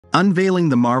Unveiling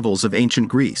the marvels of ancient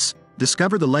Greece,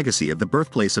 discover the legacy of the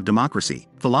birthplace of democracy,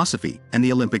 philosophy, and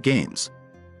the Olympic Games.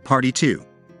 Party 2.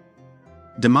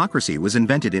 Democracy was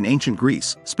invented in ancient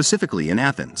Greece, specifically in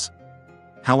Athens.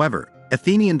 However,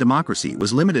 Athenian democracy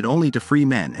was limited only to free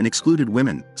men and excluded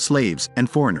women, slaves, and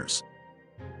foreigners.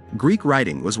 Greek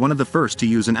writing was one of the first to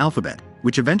use an alphabet,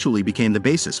 which eventually became the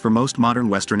basis for most modern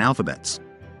Western alphabets.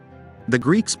 The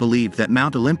Greeks believed that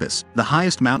Mount Olympus, the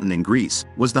highest mountain in Greece,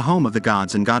 was the home of the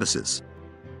gods and goddesses.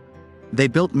 They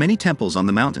built many temples on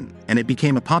the mountain, and it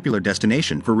became a popular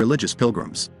destination for religious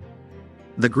pilgrims.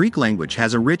 The Greek language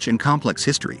has a rich and complex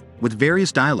history, with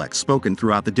various dialects spoken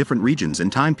throughout the different regions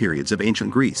and time periods of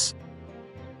ancient Greece.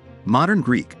 Modern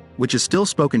Greek, which is still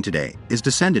spoken today, is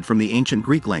descended from the ancient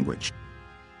Greek language.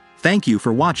 Thank you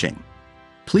for watching.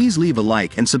 Please leave a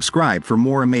like and subscribe for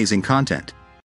more amazing content.